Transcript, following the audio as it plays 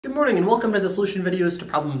Good morning and welcome to the solution videos to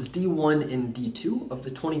problems D1 and D2 of the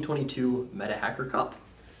 2022 Meta Hacker Cup.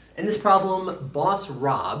 In this problem, Boss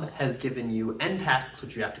Rob has given you n tasks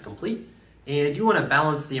which you have to complete, and you want to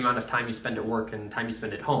balance the amount of time you spend at work and time you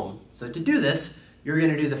spend at home. So to do this, you're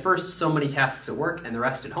going to do the first so many tasks at work and the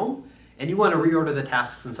rest at home, and you want to reorder the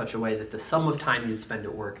tasks in such a way that the sum of time you'd spend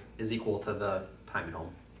at work is equal to the time at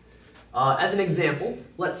home. As an example,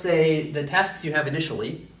 let's say the tasks you have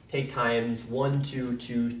initially take times 1, 2,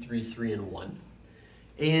 2, 3, 3, and 1.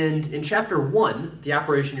 And in chapter 1, the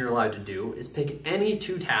operation you're allowed to do is pick any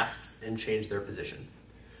two tasks and change their position.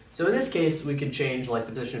 So in this case, we could change like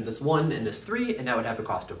the position of this 1 and this 3, and that would have a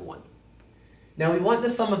cost of 1. Now we want the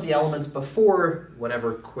sum of the elements before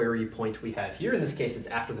whatever query point we have here. In this case, it's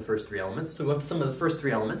after the first three elements. So we want the sum of the first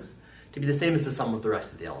three elements to be the same as the sum of the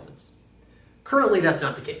rest of the elements. Currently, that's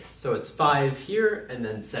not the case. So it's 5 here and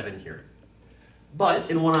then 7 here.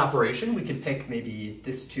 But in one operation, we could pick maybe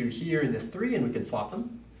this 2 here and this 3, and we could swap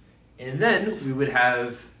them. And then we would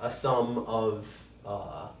have a sum of,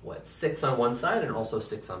 6 on one side and also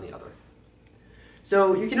 6 on the other.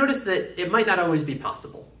 So you can notice that it might not always be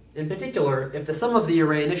possible. In particular, if the sum of the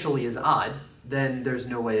array initially is odd, then there's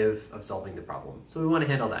no way of solving the problem. So we want to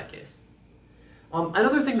handle that case.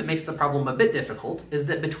 Another thing that makes the problem a bit difficult is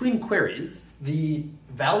that between queries, the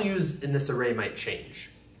values in this array might change.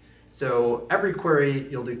 So every query,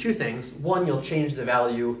 you'll do two things. One, you'll change the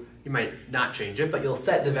value. You might not change it, but you'll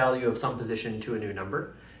set the value of some position to a new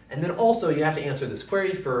number. And then also, you have to answer this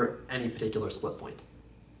query for any particular split point.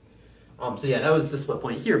 So yeah, that was the split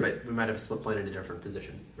point here, but we might have a split point at a different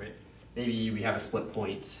position, right? Maybe we have a split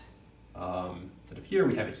point instead of here,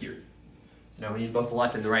 we have it here. So now we need both the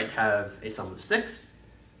left and the right to have a sum of 6.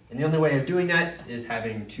 And the only way of doing that is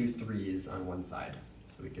having 2 3s on one side.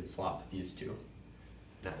 So we could swap these two.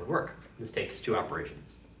 That would work. This takes 2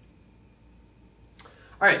 operations.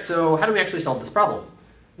 All right, so how do we actually solve this problem?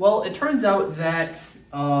 Well, it turns out that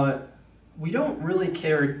we don't really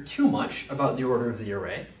care too much about the order of the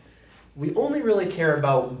array. We only really care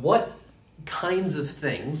about what kinds of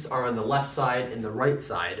things are on the left side and the right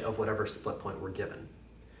side of whatever split point we're given.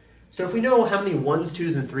 So if we know how many 1s,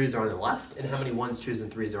 2s, and 3s are on the left and how many 1s, 2s,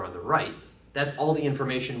 and 3s are on the right, that's all the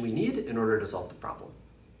information we need in order to solve the problem.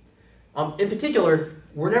 In particular,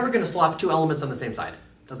 we're never going to swap 2 elements on the same side.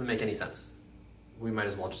 Doesn't make any sense. We might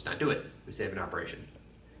as well just not do it. We save an operation.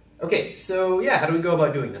 Okay, so yeah, how do we go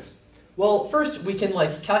about doing this? Well, first we can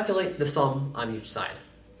calculate the sum on each side.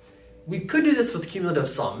 We could do this with cumulative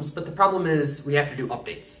sums, but the problem is we have to do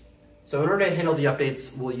updates. So in order to handle the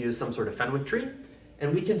updates, we'll use some sort of Fenwick tree,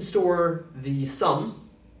 and we can store the sum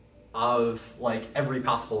of every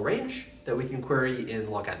possible range that we can query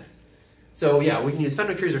in log n. So yeah, we can use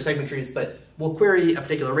Fenwick trees or segment trees, but we'll query a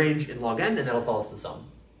particular range in log n, and that'll tell us the sum.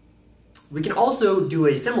 We can also do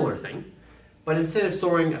a similar thing, but instead of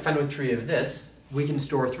storing a Fenwick tree of this, we can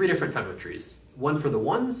store 3 different Fenwick trees. One for the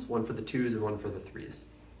 1s, one for the 2s, and one for the 3s.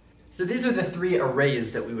 So these are the 3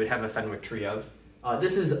 arrays that we would have a Fenwick tree of.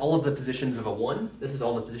 This is all of the positions of a 1, this is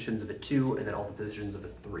all the positions of a 2, and then all the positions of a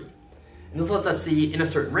 3. And this lets us see in a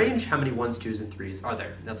certain range how many 1s, 2s, and 3s are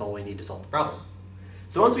there. That's all we need to solve the problem.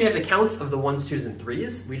 So once we have the counts of the 1s, 2s, and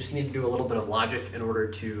 3s, we just need to do a little bit of logic in order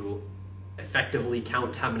to effectively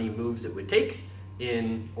count how many moves it would take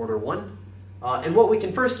in order 1. And what we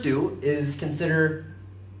can first do is consider,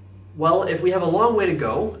 well, if we have a long way to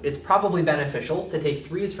go, it's probably beneficial to take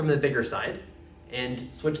 3s from the bigger side and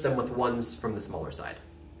switch them with 1s from the smaller side.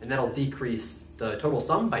 And that'll decrease the total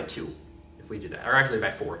sum by 2 if we do that, or actually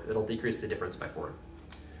by 4. It'll decrease the difference by 4.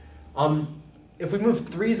 If we move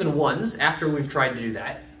 3s and 1s after we've tried to do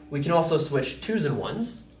that, we can also switch 2s and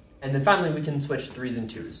 1s, and then finally we can switch 3s and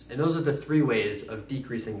 2s. And those are the 3 ways of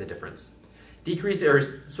decreasing the difference.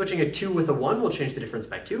 Switching a 2 with a 1 will change the difference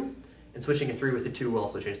by 2, and switching a 3 with a 2 will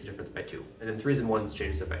also change the difference by 2. And then 3s and 1s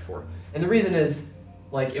changes it by 4. And the reason is,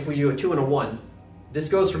 if we do a 2 and a 1, this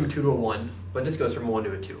goes from a 2 to a 1, but this goes from a 1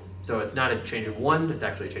 to a 2. So it's not a change of 1, it's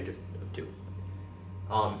actually a change of 2.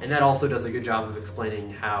 And that also does a good job of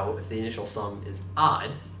explaining how if the initial sum is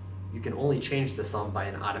odd, you can only change the sum by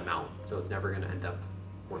an odd amount, so it's never going to end up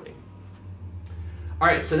working. All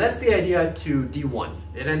right, so that's the idea to D1.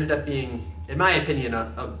 It ended up being, in my opinion,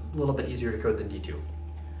 a little bit easier to code than D2.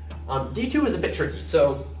 D2 is a bit tricky,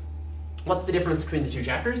 so what's the difference between the 2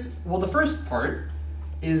 chapters? Well, the first part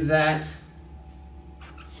is that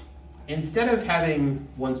instead of having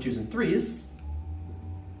 1s, 2s, and 3s,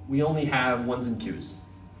 we only have 1s and 2s.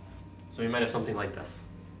 So we might have something like this.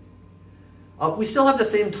 We still have the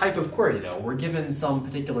same type of query though. We're given some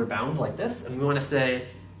particular bound like this, and we want to say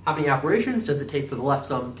how many operations does it take for the left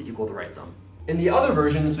sum to equal the right sum. In the other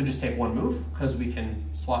version, this would just take one move, because we can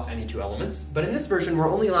swap any two elements. But in this version, we're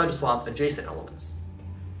only allowed to swap adjacent elements.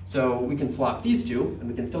 So we can swap these two, and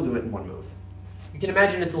we can still do it in one move. You can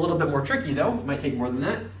imagine it's a little bit more tricky, though. It might take more than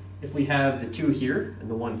that. If we have the 2 here and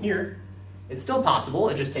the 1 here, it's still possible.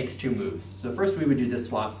 It just takes 2 moves. So first we would do this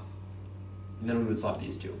swap, and then we would swap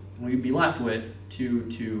these two. And we'd be left with 2,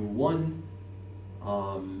 2, 1,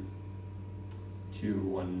 2,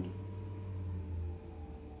 1,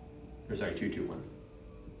 or sorry, 2, 2, 1.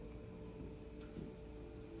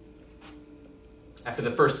 After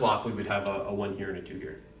the first swap, we would have a 1 here and a 2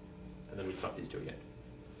 here. And then we'd swap these two again.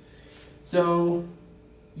 So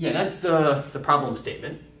yeah, that's the problem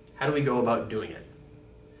statement. How do we go about doing it?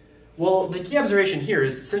 Well, the key observation here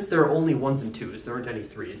is since there are only 1s and 2s, there aren't any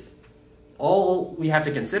 3s, all we have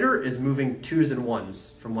to consider is moving 2s and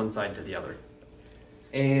 1s from one side to the other.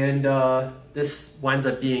 And this winds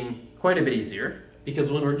up being quite a bit easier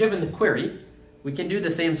because when we're given the query, we can do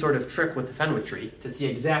the same sort of trick with the Fenwick tree to see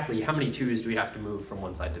exactly how many 2s do we have to move from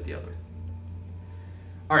one side to the other.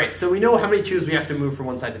 All right, so we know how many 2s we have to move from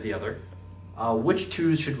one side to the other. Which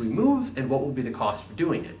 2s should we move and what will be the cost for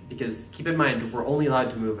doing it? Because keep in mind, we're only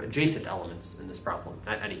allowed to move adjacent elements in this problem,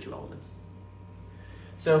 not any 2 elements.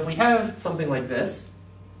 So if we have something like this,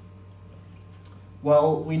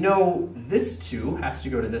 well, we know this 2 has to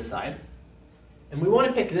go to this side. And we want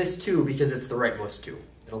to pick this 2 because it's the rightmost 2.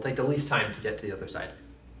 It'll take the least time to get to the other side.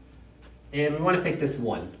 And we want to pick this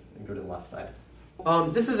 1 and go to the left side.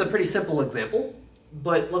 This is a pretty simple example,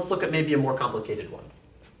 but let's look at maybe a more complicated one.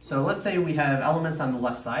 So let's say we have elements on the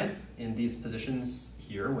left side in these positions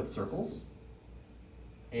here with circles.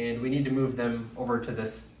 And we need to move them over to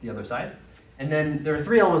the other side. And then there are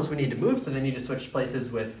 3 elements we need to move, so they need to switch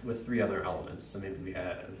places with 3 other elements. So maybe we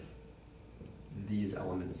have these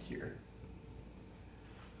elements here.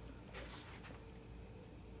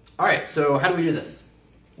 All right, so how do we do this?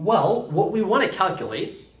 Well, what we want to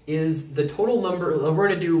calculate is the total number. We're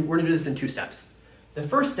going to do this in 2 steps. The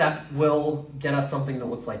first step will get us something that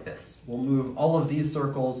looks like this. We'll move all of these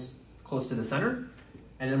circles close to the center,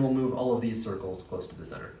 and then we'll move all of these circles close to the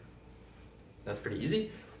center. That's pretty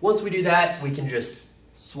easy. Once we do that, we can just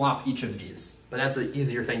swap each of these. But that's an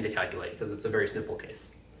easier thing to calculate because it's a very simple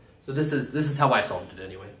case. So this is how I solved it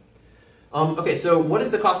anyway. Okay, so what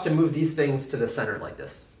is the cost to move these things to the center like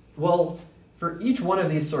this? Well, for each one of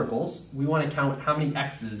these circles, we want to count how many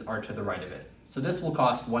x's are to the right of it. So this will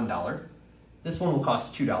cost $1. This one will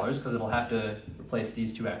cost $2 because it'll have to replace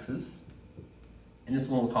these 2 x's. And this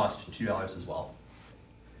one will cost $2 as well.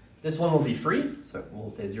 This one will be free, so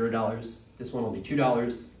we'll say $0. This one will be $2,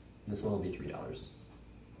 and this one will be $3.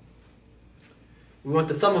 We want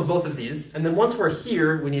the sum of both of these, and then once we're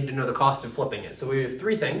here, we need to know the cost of flipping it. So we have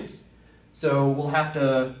 3 things. So we'll have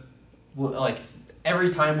to, like,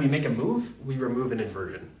 every time we make a move, we remove an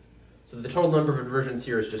inversion. So the total number of inversions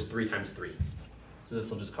here is just 3 times 3. So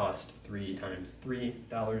this will just cost 3 times $3,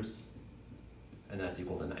 and that's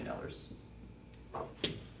equal to $9.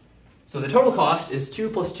 So the total cost is 2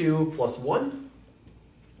 plus 2 plus 1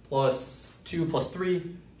 plus 2 plus 3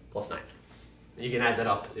 plus 9. And you can add that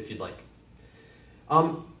up if you'd like.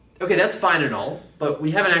 Okay, that's fine and all, but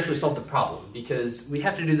we haven't actually solved the problem because we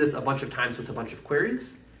have to do this a bunch of times with a bunch of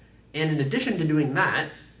queries. And in addition to doing that,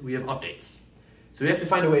 we have updates. So we have to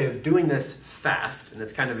find a way of doing this fast, and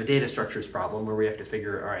it's kind of a data structures problem where we have to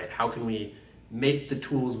figure, all right, how can we make the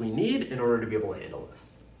tools we need in order to be able to handle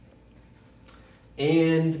this?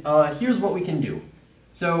 And here's what we can do.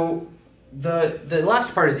 So the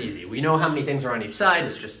last part is easy. We know how many things are on each side.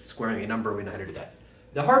 It's just squaring a number. We know how to do that.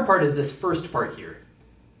 The hard part is this first part here.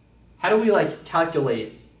 How do we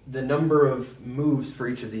calculate the number of moves for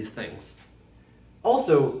each of these things?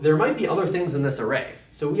 Also, there might be other things in this array.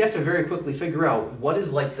 So we have to very quickly figure out what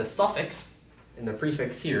is the suffix and the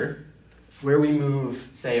prefix here, where we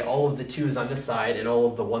move, say, all of the 2's on this side and all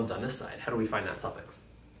of the 1's on this side. How do we find that suffix?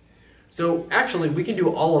 So actually, we can do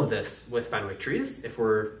all of this with Fenwick trees if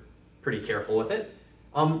we're pretty careful with it.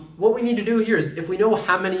 What we need to do here is if we know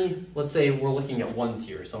how many, let's say we're looking at 1's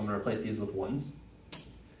here, so I'm going to replace these with 1's.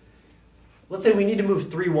 Let's say we need to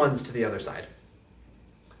move 3 1's to the other side.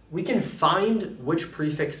 We can find which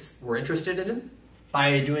prefix we're interested in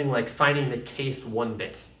by doing finding the kth 1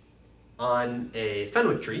 bit on a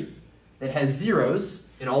Fenwick tree that has 0's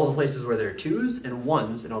in all the places where there are 2's and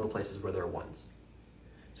 1's in all the places where there are 1's.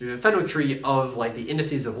 So we have a Fenwick tree of the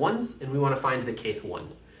indices of 1's, and we want to find the kth 1.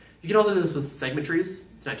 You can also do this with segment trees.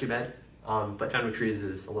 It's not too bad, but Fenwick trees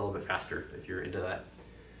is a little bit faster if you're into that.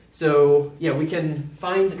 So yeah, we can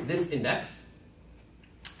find this index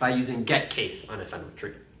by using get_kth on a Fenwick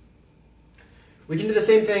tree. We can do the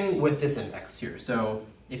same thing with this index here. So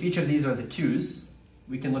If each of these are the 2's,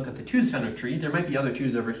 we can look at the 2's Fenwick tree. There might be other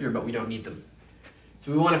 2's over here, but we don't need them.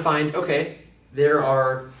 So we want to find, okay, there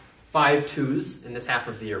are 5 2's in this half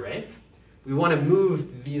of the array. We want to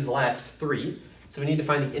move these last 3, so we need to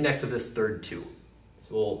find the index of this third 2.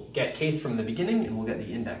 So we'll get kth from the beginning, and we'll get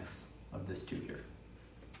the index of this 2 here.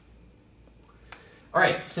 All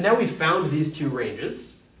right, so now we've found these 2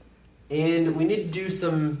 ranges, and we need to do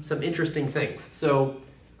some interesting things. So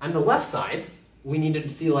on the left side, we needed to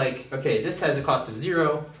see like, okay, this has a cost of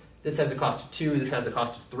 0, this has a cost of 2, this has a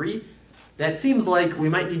cost of 3. That seems like we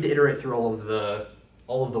might need to iterate through all of the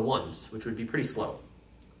 1's, which would be pretty slow.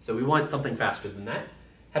 So we want something faster than that.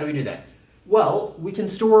 How do we do that? Well, we can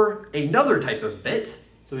store another type of bit.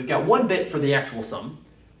 So we've got 1 bit for the actual sum.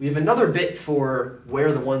 We have another bit for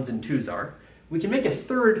where the 1's and 2's are. We can make a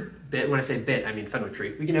third bit. When I say bit, I mean Fenwick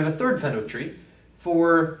tree. We can have a third Fenwick tree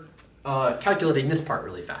for calculating this part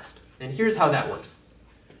really fast. And here's how that works.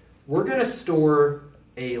 We're going to store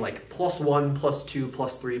a like +1, +2,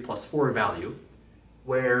 +3, +4 value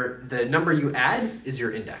where the number you add is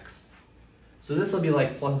your index. So this will be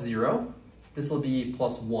like +0, this will be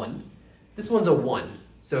 +1, this one's a 1.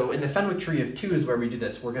 So in the Fenwick tree of 2's where we do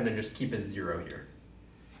this, we're going to just keep a 0 here.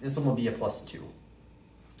 This one will be a +2.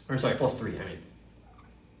 Or sorry, +3, I mean.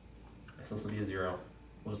 So this will be a 0.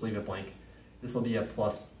 We'll just leave it blank. This will be a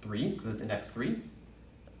 +3, because it's index 3.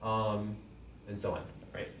 And so on,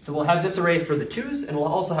 right? So we'll have this array for the 2's, and we'll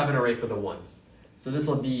also have an array for the 1's. So this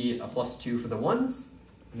will be a +2 for the 1's,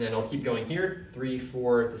 and then I'll keep going here. 3,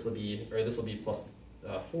 4, this will be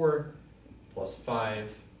 +4, +5,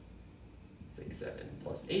 6, 7,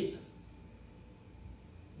 +8,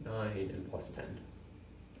 9, and +10.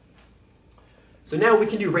 So now we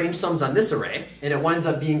can do range sums on this array, and it winds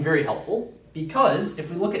up being very helpful, because if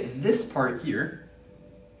we look at this part here,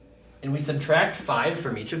 and we subtract 5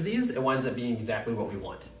 from each of these, it winds up being exactly what we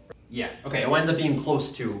want. Yeah, okay, it winds up being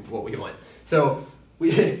close to what we want. So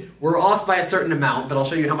we're off by a certain amount, but I'll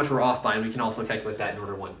show you how much we're off by, and we can also calculate that in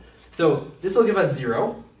order 1. So this will give us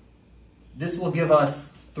 0, this will give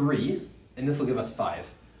us 3, and this will give us 5.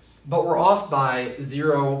 But we're off by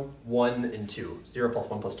 0, 1, and 2. 0 +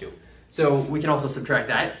 1 + 2. So we can also subtract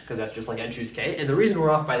that, because that's just like n choose k. And the reason we're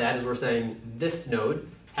off by that is we're saying this node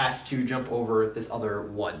has to jump over this other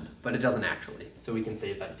 1, but it doesn't actually. So we can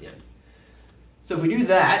save that at the end. So if we do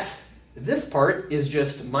that, this part is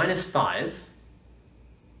just -5,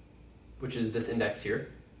 which is this index here,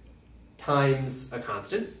 times a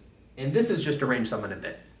constant. And this is just a range sum on a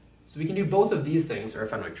bit. So we can do both of these things for a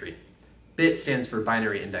Fenwick tree. Bit stands for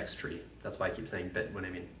binary index tree. That's why I keep saying bit when I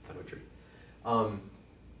mean Fenwick tree.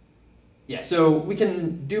 Yeah, so we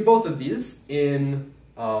can do both of these in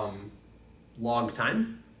log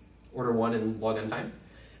time, order 1 and log n time.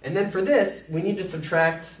 And then for this, we need to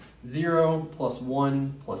subtract 0 +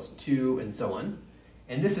 1 + 2 and so on.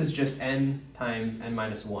 And this is just n times n -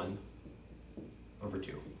 1 over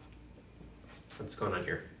 2. What's going on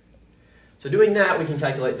here? So doing that, we can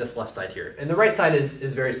calculate this left side here. And the right side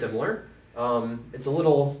is very similar. It's a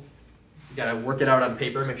little, you gotta work it out on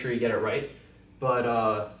paper, make sure you get it right.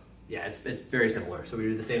 But yeah, it's very similar. So we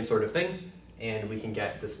do the same sort of thing, and we can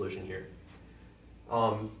get the solution here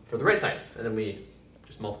for the right side. And then we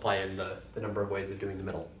just multiply in the number of ways of doing the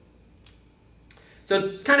middle. So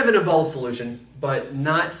it's kind of an involved solution, but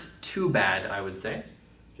not too bad, I would say.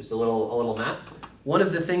 Just a little math. One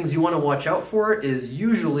of the things you want to watch out for is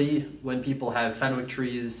usually when people have Fenwick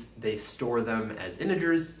trees, they store them as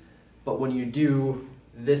integers. But when you do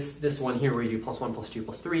this one here where you do +1 + 2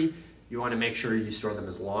 + 3, you want to make sure you store them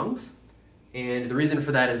as longs. And the reason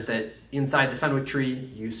for that is that inside the Fenwick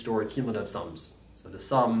tree, you store cumulative sums. So the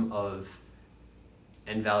sum of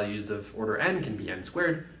n values of order n can be n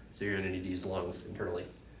squared, so you're going to need to use longs internally.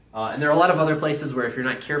 And there are a lot of other places where if you're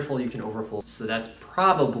not careful, you can overflow. So that's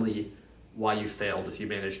probably why you failed. If you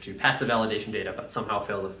managed to pass the validation data but somehow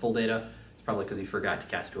fail the full data, it's probably because you forgot to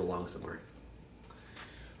cast to a long somewhere.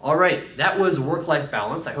 All right, that was work-life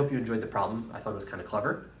balance. I hope you enjoyed the problem. I thought it was kind of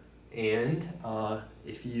clever. And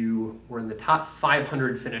if you were in the top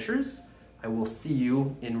 500 finishers, I will see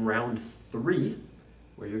you in round 3,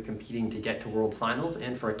 where you're competing to get to World Finals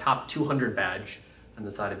and for a top 200 badge on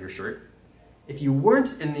the side of your shirt. If you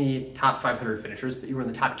weren't in the top 500 finishers, but you were in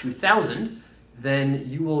the top 2,000, then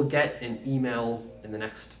you will get an email in the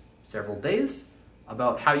next several days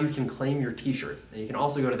about how you can claim your t-shirt. And you can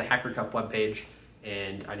also go to the Hacker Cup webpage,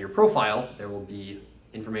 and on your profile, there will be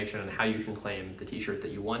information on how you can claim the t-shirt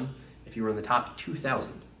that you won if you were in the top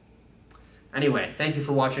 2,000. Anyway, thank you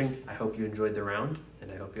for watching. I hope you enjoyed the round,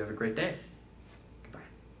 and I hope you have a great day.